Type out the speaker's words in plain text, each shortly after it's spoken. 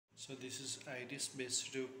So this is iris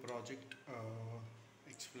based project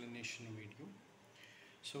explanation video.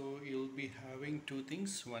 So you'll be having two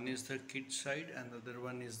things. One is the kit side and the other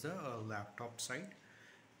one is the laptop side.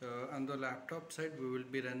 On the laptop side we will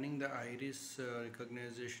be running the iris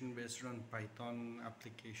recognition based on Python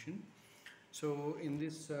application. So in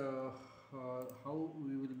this how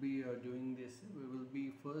we will be doing this, we will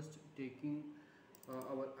be first taking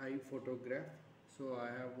our eye photograph. So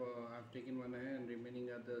I've taken one eye and remaining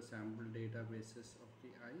are the sample databases of the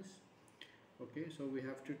eyes. Okay, so we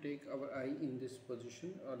have to take our eye in this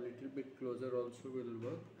position. A little bit closer also will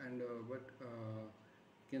work, and you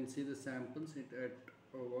can see the samples at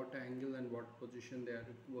what angle and what position they are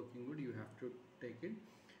working good. You have to take it,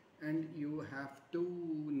 and you have to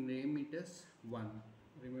name it as 1.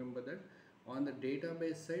 Remember that on the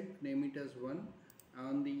database side, name it as 1.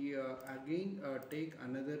 On the again take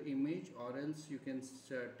another image, or else you can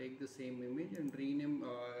take the same image and rename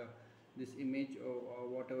this image or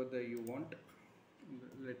whatever you want.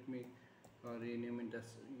 Let me rename it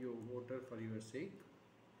as your water for your sake.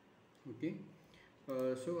 Okay,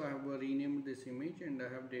 so I have renamed this image, and I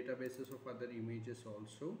have databases of other images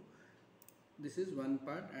also. This is one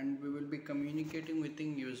part, and we will be communicating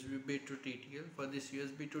within USB to TTL. For this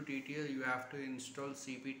USB to TTL, you have to install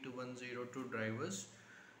CP2102 drivers,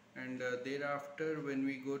 and thereafter when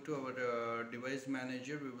we go to our device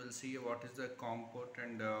manager, we will see what is the COM port,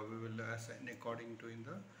 and we will assign according to in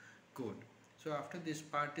the code. So after this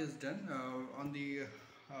part is done, on the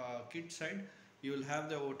kit side, you will have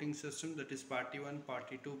the voting system, that is party 1,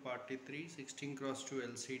 party 2, party 3,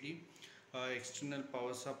 16x2 LCD, external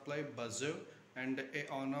power supply, buzzer, and a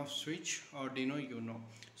on-off switch, Arudino Uno.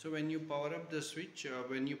 So when you power up the switch,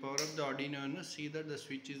 when you power up the Arudino Uno, see that the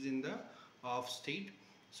switch is in the off state.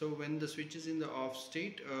 So when the switch is in the off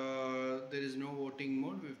state, there is no voting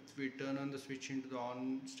mode. If we turn on the switch into the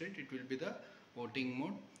on state, it will be the voting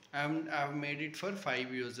mode. I've made it for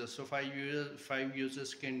 5 users. So 5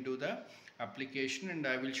 users can do the application, and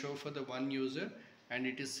I will show for the 1 user, and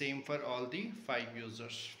it is same for all the 5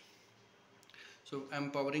 users. So I'm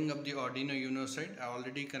powering up the Arduino Uno side. I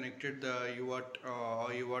already connected the UART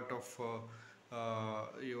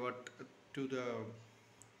to the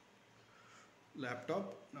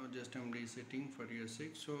laptop. Now just I'm resetting for your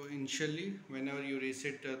sake. So initially, whenever you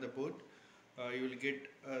reset the board, you will get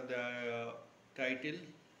the title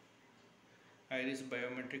iris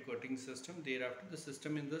biometric voting system. Thereafter the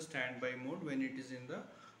system in the standby mode when it is in the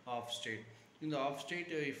off state. In the off state,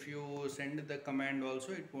 if you send the command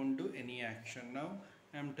also, it won't do any action. Now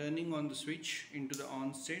I am turning on the switch into the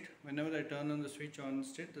on state. Whenever I turn on the switch on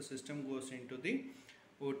state, the system goes into the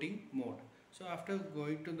voting mode. So after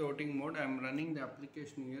going to the voting mode, I am running the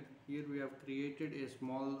application here. Here we have created a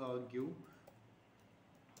small GUI.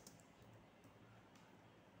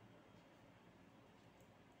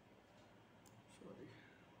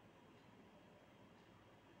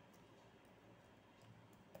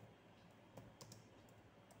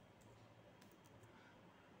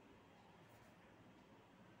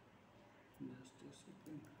 Just a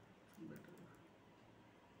second, better.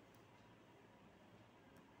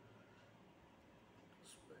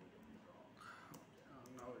 Spelling wrong. Okay,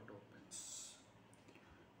 now it opens.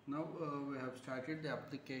 Now we have started the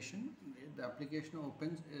application. The application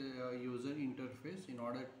opens a user interface in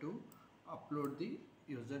order to upload the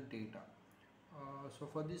user data. So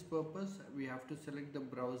for this purpose, we have to select the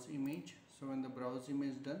browse image. So when the browse image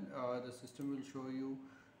is done, the system will show you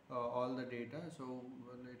all the data. So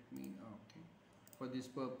let me okay. For this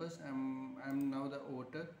purpose, I'm now the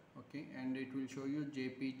author. Okay, and it will show you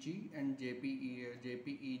JPG and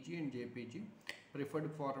JPEG and JPG.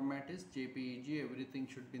 Preferred format is JPEG. Everything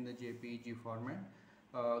should be in the JPEG format.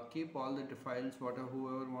 Keep all the files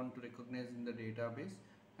whoever want to recognize in the database,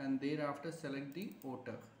 and thereafter select the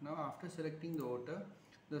author. Now after selecting the author,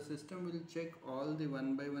 the system will check all the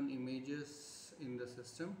 1 by 1 images in the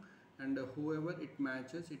system, and whoever it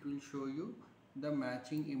matches, it will show you the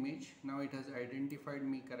matching image. Now it has identified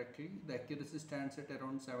me correctly. The accuracy stands at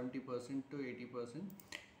around 70% to 80%.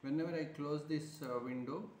 Whenever I close this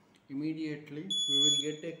window, immediately we will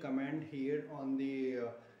get a command here on the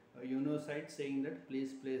Uno side saying that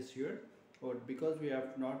please place your vote. Because we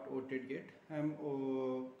have not voted yet, I am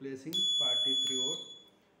placing party 3 vote.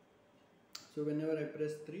 So whenever I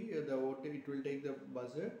press 3, the vote, it will take the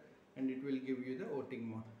buzzer and it will give you the voting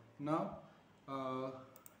mode. Now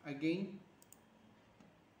again,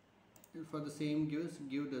 for the same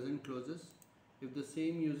give doesn't closes. If the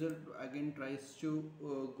same user again tries to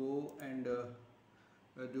go and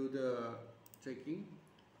do the checking,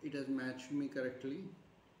 it has matched me correctly.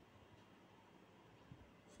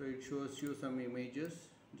 So it shows you some images.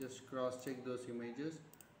 just cross check those images,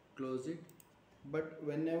 close it. But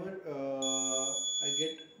whenever I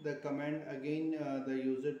get the command again, the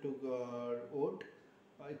user to vote,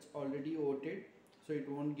 it's already voted, so it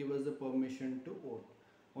won't give us the permission to vote.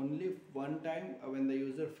 Only one time, when the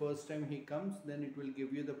user first time he comes, then it will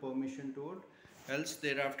give you the permission to vote, else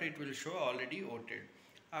thereafter it will show already voted.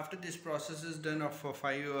 After this process is done of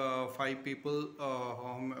five people,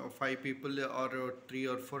 five people or three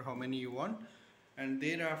or four, how many you want, and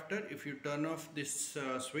thereafter if you turn off this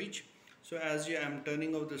switch, so as you am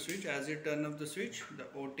turning off the switch, as you turn off the switch, the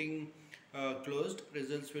voting closed,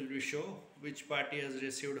 results will be show which party has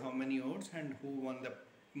received how many votes and who won the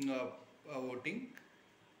voting,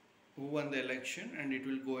 who won the election, and it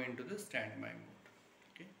will go into the standby mode.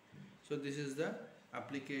 Okay, so this is the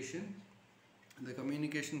application. The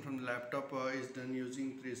communication from the laptop is done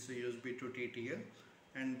using this USB to TTL,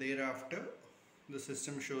 and thereafter the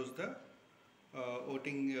system shows the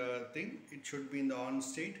voting thing. It should be in the on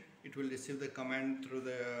state. It will receive the command through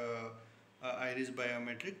the iris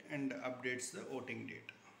biometric and updates the voting date.